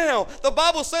 And now, the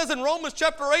Bible says in Romans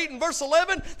chapter 8 and verse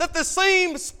 11, that the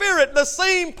same Spirit, the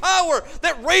same power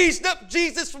that raised up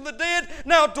Jesus from the dead,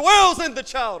 now dwells in the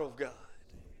child of God.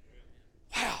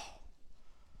 Wow.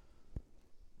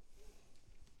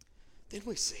 Then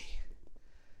we see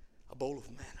a bowl of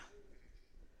manna.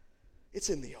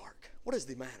 It's in the ark. What is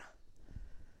the manna?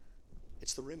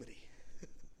 It's the remedy.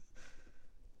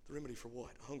 The remedy for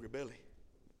what? A hungry belly.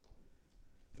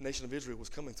 The nation of Israel was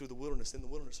coming through the wilderness. In the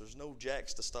wilderness, there's no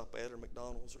Jacks to stop at or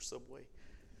McDonald's or Subway.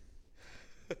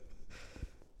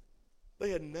 They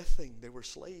had nothing. They were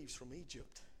slaves from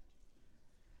Egypt.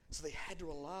 So they had to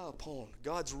rely upon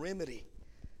God's remedy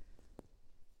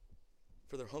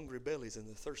for their hungry bellies and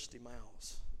their thirsty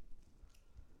mouths.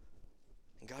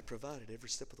 And God provided every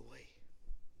step of the way.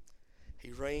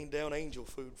 He rained down angel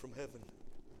food from heaven.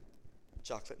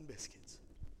 Chocolate and biscuits.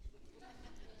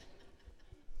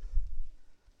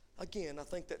 Again, I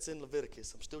think that's in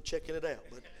Leviticus. I'm still checking it out,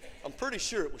 but I'm pretty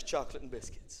sure it was chocolate and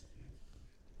biscuits.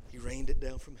 He rained it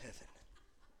down from heaven.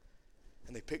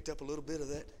 And they picked up a little bit of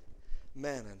that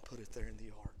manna and put it there in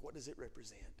the ark. What does it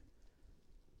represent?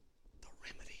 The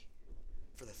remedy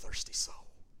for the thirsty soul.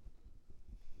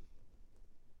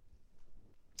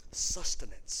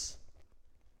 Sustenance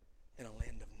in a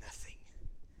land of nothing.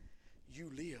 You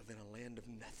live in a land of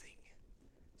nothing,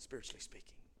 spiritually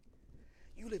speaking.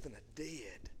 You live in a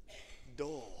dead,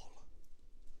 dull,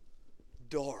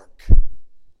 dark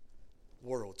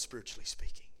world, spiritually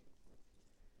speaking.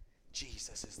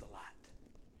 Jesus is the light.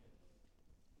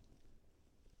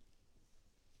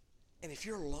 And if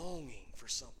you're longing for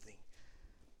something,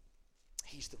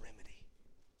 he's the remedy.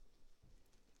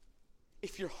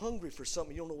 If you're hungry for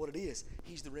something, you don't know what it is,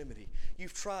 he's the remedy.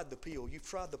 You've tried the pill, you've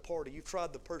tried the party, you've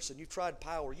tried the person, you've tried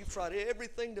power, you've tried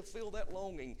everything to fill that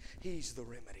longing. He's the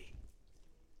remedy.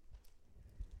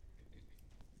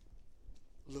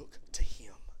 Look to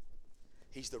him.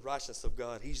 He's the righteousness of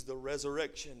God. He's the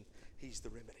resurrection. He's the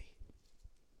remedy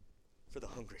for the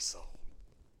hungry soul.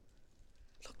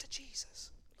 Look to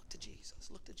Jesus. Look to Jesus.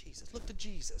 Look to Jesus. Look to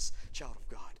Jesus, child of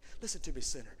God. Listen to me,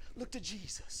 sinner. Look to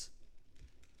Jesus.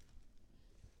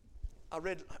 I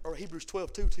read Hebrews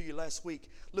 12:2 to you last week.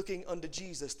 Looking unto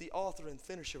Jesus, the author and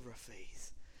finisher of our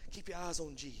faith. Keep your eyes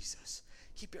on Jesus.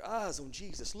 Keep your eyes on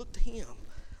Jesus. Look to him.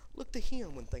 Look to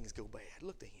him when things go bad.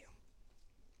 Look to him.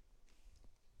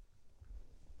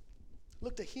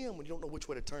 Look to him when you don't know which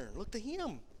way to turn. Look to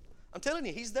him. I'm telling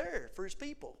you, he's there for his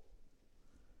people.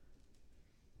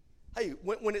 Hey,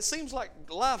 when it seems like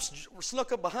life's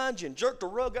snuck up behind you and jerked the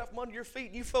rug out from under your feet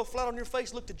and you fell flat on your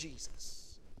face, look to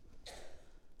Jesus.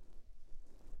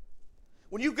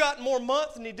 When you've got more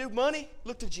month than you do money,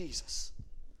 look to Jesus.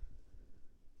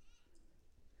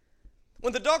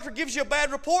 When the doctor gives you a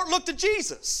bad report, look to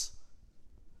Jesus.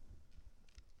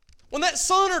 When that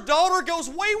son or daughter goes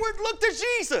wayward, look to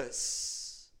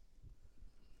Jesus.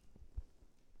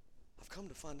 I've come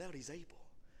to find out he's able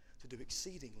to do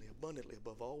exceedingly abundantly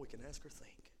above all we can ask or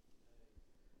think.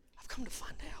 I've come to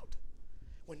find out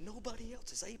when nobody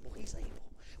else is able, he's able.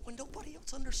 When nobody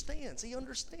else understands, he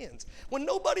understands. When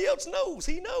nobody else knows,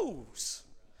 he knows.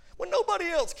 When nobody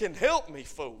else can help me,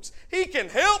 folks, he can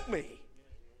help me.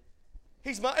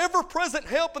 He's my ever-present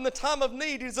help in the time of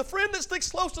need. He's a friend that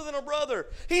sticks closer than a brother.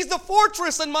 He's the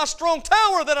fortress and my strong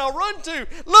tower that I'll run to.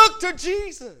 Look to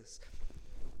Jesus.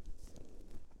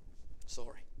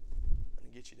 Sorry, I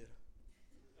didn't get you, did I?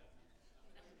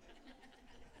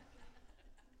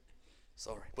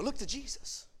 Sorry, but look to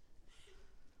Jesus.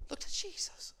 Look to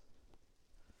Jesus.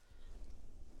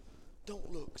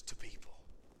 Don't look to people.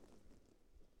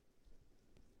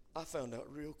 I found out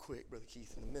real quick, Brother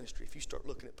Keith, in the ministry, if you start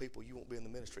looking at people, you won't be in the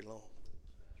ministry long.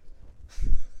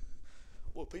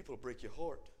 Well, people will break your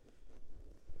heart.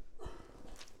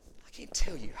 I can't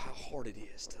tell you how hard it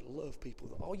is to love people.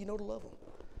 All you know to love them.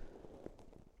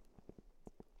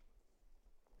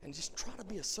 And just try to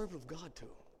be a servant of God to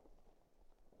them.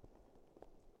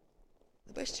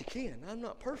 The best you can. I'm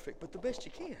not perfect, but the best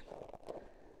you can.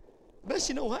 The best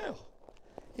you know how.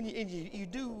 And you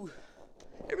do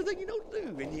everything you know to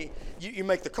do. And you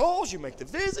make the calls, you make the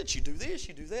visits, you do this,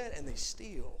 you do that, and they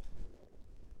still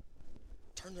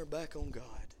turn their back on God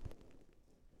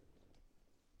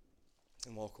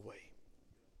and walk away.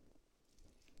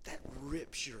 That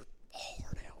rips your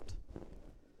heart out.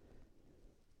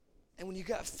 And when you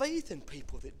got faith in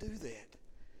people that do that,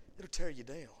 it'll tear you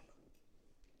down.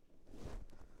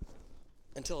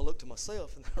 Until I look to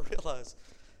myself and I realize,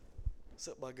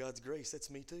 except by God's grace, that's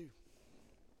me too.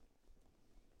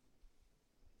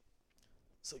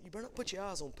 So you better not put your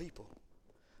eyes on people.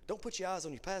 Don't put your eyes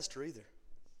on your pastor either.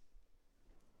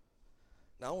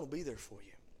 Now I want to be there for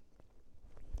you.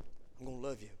 I'm going to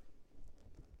love you.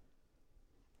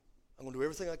 I'm going to do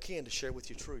everything I can to share with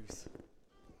you truth.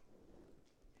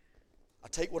 I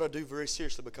take what I do very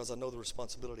seriously because I know the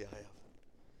responsibility I have.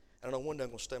 And I know one day I'm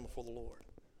going to stand before the Lord.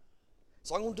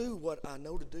 So I'm going to do what I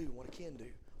know to do, what I can do,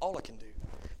 all I can do.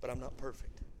 But I'm not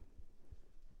perfect.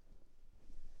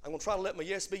 I'm going to try to let my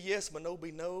yes be yes, my no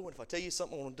be no. And if I tell you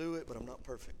something, I'm going to do it, but I'm not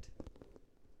perfect.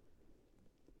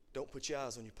 Don't put your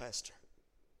eyes on your pastor.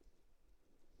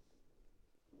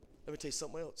 Let me tell you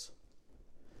something else.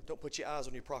 Don't put your eyes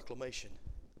on your proclamation.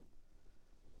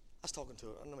 Let me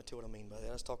tell you what I mean by that.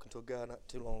 I was talking to a guy not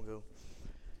too long ago.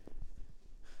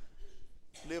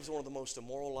 Lives one of the most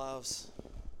immoral lives,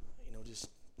 just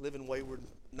living wayward,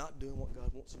 not doing what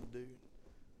God wants him to do.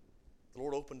 The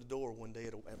Lord opened the door one day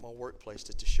at my workplace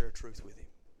to share truth with him.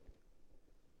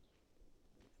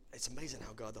 It's amazing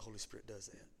how God, the Holy Spirit, does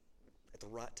that at the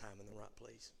right time in the right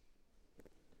place.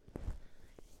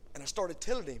 And I started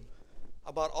telling him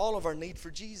about all of our need for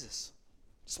Jesus.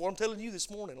 That's what I'm telling you this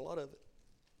morning, a lot of it.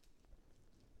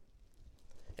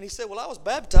 And he said, well, I was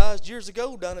baptized years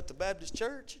ago down at the Baptist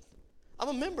church. I'm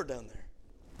a member down there.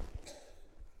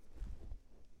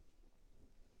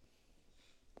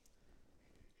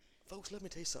 Folks, let me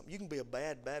tell you something. You can be a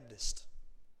bad Baptist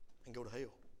and go to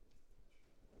hell.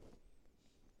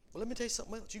 Well, let me tell you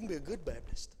something else. You can be a good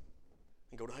Baptist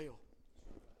and go to hell.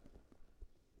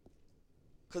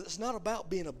 Because it's not about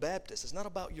being a Baptist. It's not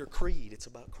about your creed. It's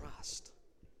about Christ.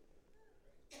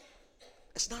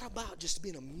 It's not about just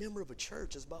being a member of a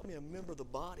church. It's about being a member of the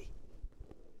body.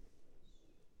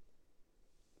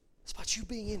 It's about you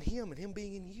being in Him and Him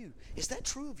being in you. Is that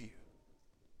true of you?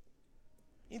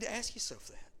 You need to ask yourself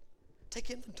that. Take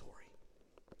inventory.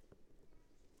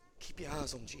 Keep your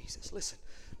eyes on Jesus. Listen,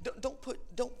 don't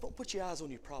put your eyes on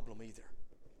your problem either.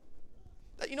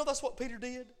 That's what Peter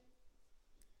did.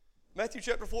 Matthew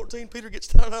chapter 14, Peter gets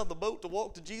down out of the boat to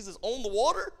walk to Jesus on the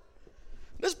water.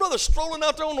 This brother's strolling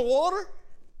out there on the water.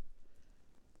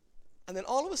 And then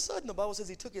all of a sudden, the Bible says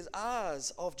he took his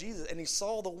eyes off Jesus and he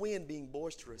saw the wind being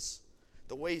boisterous,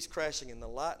 the waves crashing and the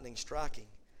lightning striking,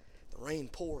 the rain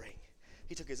pouring.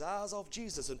 He took his eyes off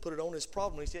Jesus and put it on his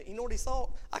problem. He said, you know what he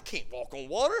thought? I can't walk on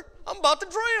water. I'm about to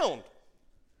drown.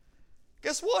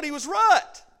 Guess what? He was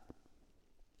right.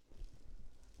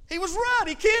 He was right.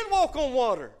 He can't walk on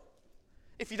water.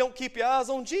 If you don't keep your eyes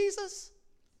on Jesus,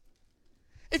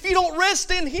 if you don't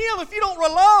rest in Him, if you don't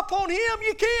rely upon Him,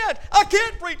 you can't. I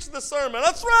can't preach the sermon.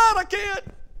 That's right, I can't.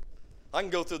 I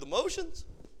can go through the motions.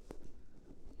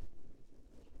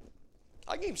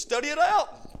 I can even study it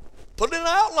out, put it in an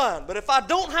outline. But if I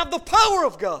don't have the power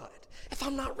of God, if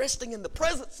I'm not resting in the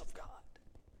presence of God,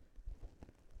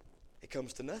 it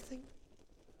comes to nothing.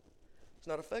 It's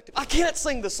not effective. I can't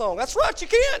sing the song. That's right, you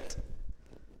can't.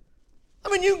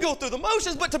 You can go through the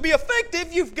motions, but to be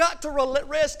effective, you've got to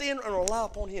rest in and rely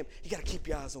upon Him. You got to keep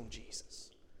your eyes on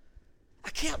Jesus. I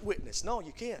can't witness. No,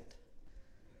 you can't.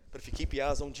 But if you keep your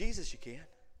eyes on Jesus, you can.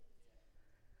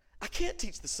 I can't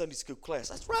teach the Sunday school class.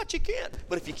 That's right, you can't.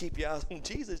 But if you keep your eyes on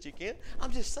Jesus, you can.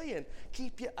 I'm just saying,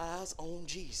 keep your eyes on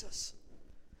Jesus.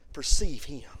 Perceive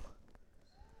Him.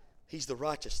 He's the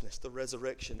righteousness, the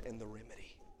resurrection, and the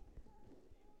remedy.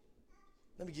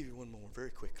 Let me give you one more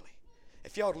very quickly.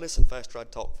 If y'all would listen faster,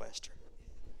 I'd talk faster.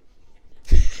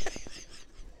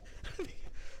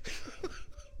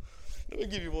 Let me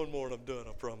give you one more and I'm done,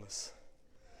 I promise.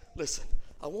 Listen,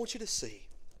 I want you to see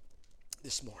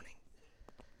this morning,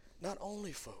 not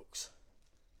only, folks,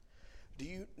 do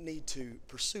you need to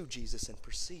pursue Jesus and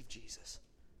perceive Jesus,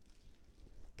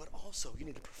 but also you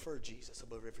need to prefer Jesus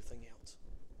above everything else.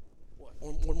 What?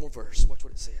 One more verse. Watch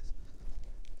what it says.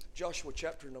 Joshua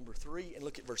chapter number 3 and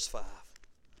look at verse 5.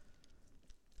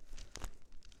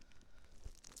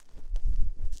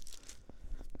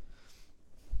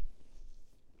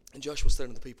 And Joshua said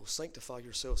unto the people, sanctify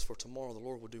yourselves, for tomorrow the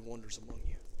Lord will do wonders among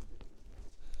you.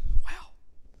 Wow.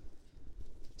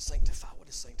 Sanctify. What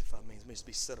does sanctify mean? It means to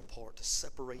be set apart, to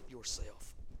separate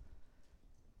yourself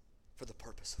for the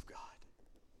purpose of God.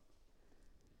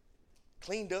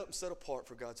 Cleaned up and set apart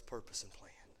for God's purpose and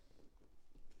plan.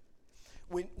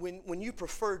 When you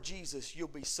prefer Jesus, you'll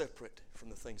be separate from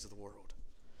the things of the world.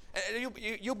 And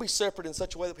you'll be separate in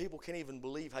such a way that people can't even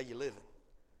believe how you're living.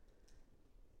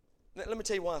 Now, let me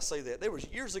tell you why I say that. There was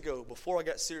years ago, before I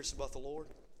got serious about the Lord,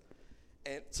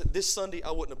 and this Sunday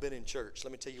I wouldn't have been in church.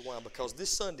 Let me tell you why. Because this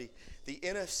Sunday, the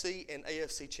NFC and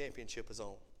AFC championship is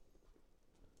on.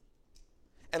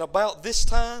 And about this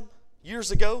time,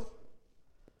 years ago,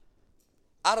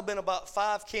 I'd have been about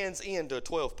 5 cans into a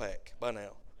 12-pack by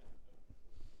now,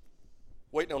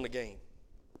 waiting on the game.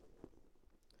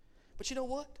 But you know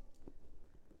what?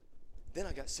 Then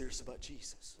I got serious about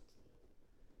Jesus.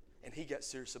 And he got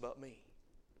serious about me.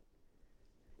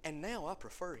 And now I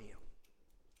prefer him.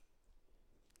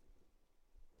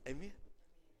 Amen?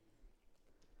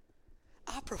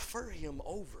 I prefer him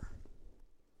over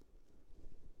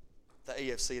the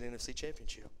AFC and NFC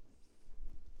championship.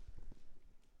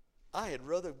 I had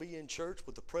rather be in church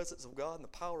with the presence of God and the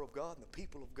power of God and the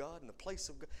people of God and the place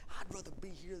of God. I'd rather be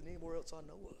here than anywhere else I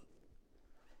know of.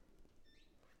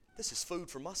 This is food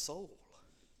for my soul.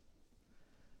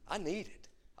 I need it.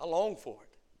 I long for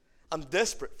it. I'm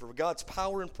desperate for God's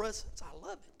power and presence. I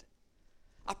love it.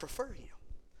 I prefer him.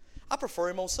 I prefer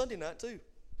him on Sunday night too.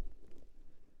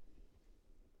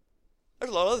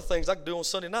 There's a lot of other things I can do on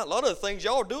Sunday night. A lot of other things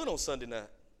y'all are doing on Sunday night.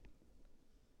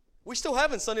 We still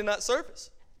having Sunday night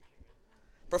service.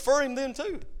 Prefer him then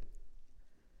too.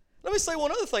 Let me say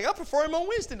one other thing. I prefer him on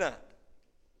Wednesday night.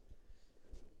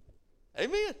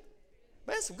 Amen.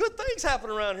 Man, some good things happen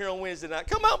around here on Wednesday night.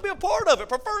 Come out and be a part of it.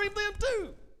 Prefer him then too.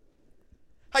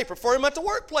 Hey, prefer him at the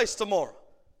workplace tomorrow.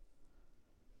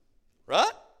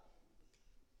 Right?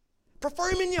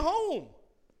 Prefer him in your home.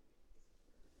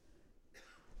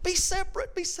 Be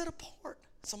separate. Be set apart.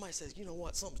 Somebody says, you know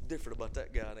what? Something's different about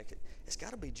that guy. It's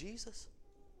got to be Jesus.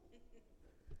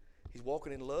 He's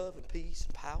walking in love and peace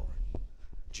and power,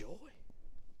 joy.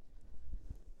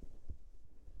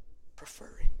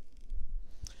 Prefer him.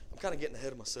 I'm kind of getting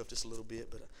ahead of myself just a little bit,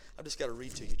 but I've just got to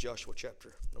read to you Joshua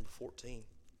chapter number 14.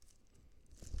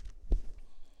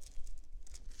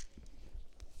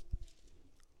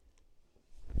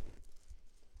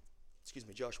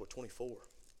 Joshua 24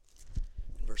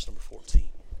 and verse number 14.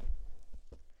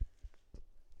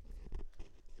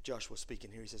 Joshua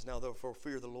speaking here, he says, now therefore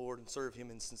fear the Lord and serve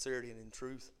him in sincerity and in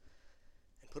truth,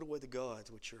 and put away the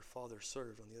gods which your fathers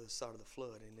served on the other side of the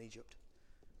flood in Egypt,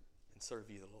 and serve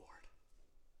ye the Lord.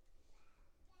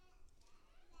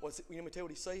 Let me tell you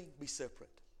what he's saying? Be separate.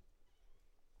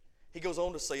 He goes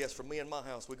on to say, as for me and my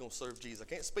house, we're going to serve Jesus. I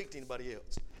can't speak to anybody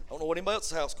else. I don't know what anybody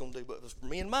else's house is going to do, but for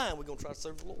me and mine, we're going to try to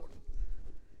serve the Lord.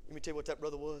 Let me tell you what that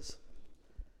brother was.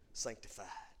 Sanctified.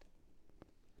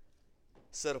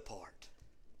 Set apart.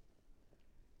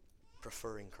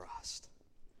 Preferring Christ.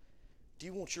 Do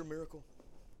you want your miracle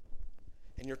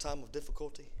in your time of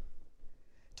difficulty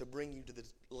to bring you to the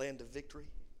land of victory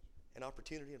and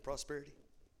opportunity and prosperity?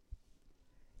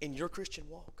 In your Christian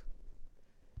walk?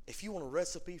 If you want a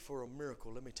recipe for a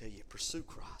miracle, let me tell you, pursue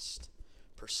Christ,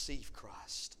 perceive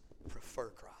Christ, prefer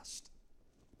Christ.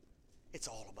 It's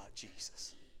all about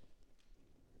Jesus.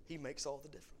 He makes all the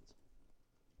difference.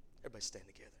 Everybody stand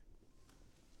together.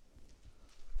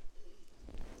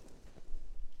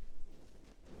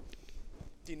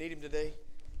 Do you need him today?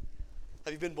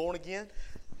 Have you been born again?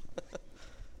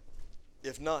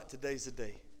 If not, today's the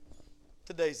day.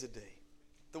 Today's the day.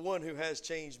 The one who has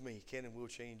changed me can and will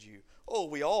change you. Oh,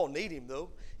 we all need him,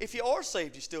 though. If you are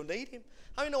saved, you still need him.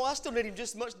 How many know I still need him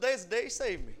just as much today as the day he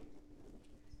saved me?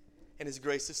 And his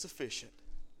grace is sufficient.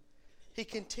 He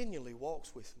continually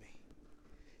walks with me,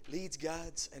 leads,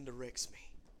 guides, and directs me.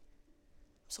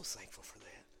 I'm so thankful for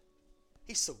that.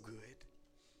 He's so good.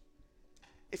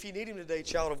 If you need him today,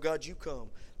 child of God, you come.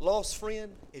 Lost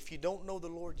friend, if you don't know the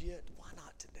Lord yet, why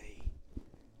not today?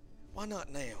 Why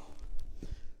not now?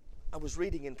 I was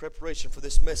reading in preparation for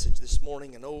this message this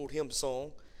morning an old hymn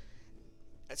song.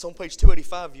 It's on page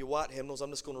 285 of your white hymnals. I'm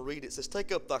just going to read it. It says,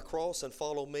 take up thy cross and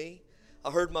follow me.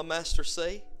 I heard my master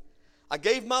say, I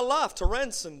gave my life to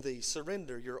ransom thee.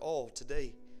 Surrender your all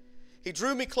today. He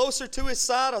drew me closer to his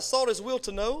side. I sought his will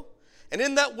to know. And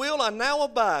in that will I now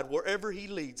abide. Wherever he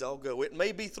leads, I'll go. It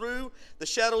may be through the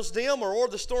shadows dim or o'er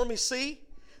the stormy sea.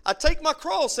 I take my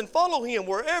cross and follow him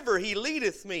wherever he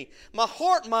leadeth me. My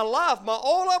heart, my life, my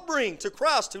all I bring to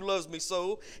Christ who loves me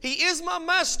so. He is my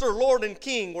master, Lord and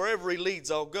King. Wherever he leads,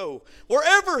 I'll go.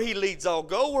 Wherever he leads, I'll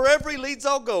go. Wherever he leads,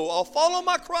 I'll go. I'll follow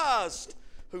my Christ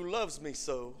who loves me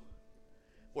so.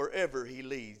 Wherever he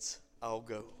leads, I'll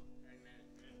go.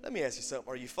 Amen. Let me ask you something.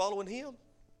 Are you following him?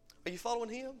 Are you following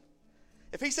him?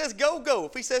 If he says go, go.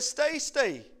 If he says stay,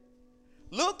 stay.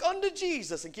 Look unto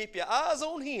Jesus and keep your eyes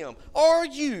on him. Are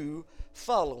you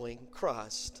following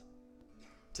Christ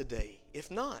today?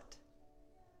 If not,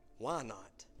 why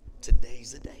not?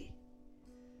 Today's the day.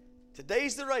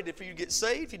 Today's the day for you to get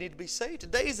saved. If you need to be saved,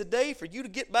 today's the day for you to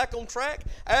get back on track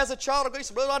as a child of God. You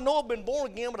say, brother, I know I've been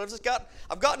born again, but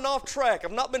I've gotten off track.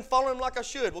 I've not been following Him like I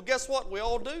should. Well, guess what? We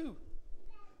all do.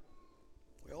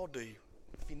 We all do.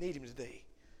 If you need Him today,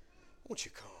 won't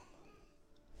you come?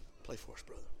 Play for us,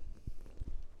 brother.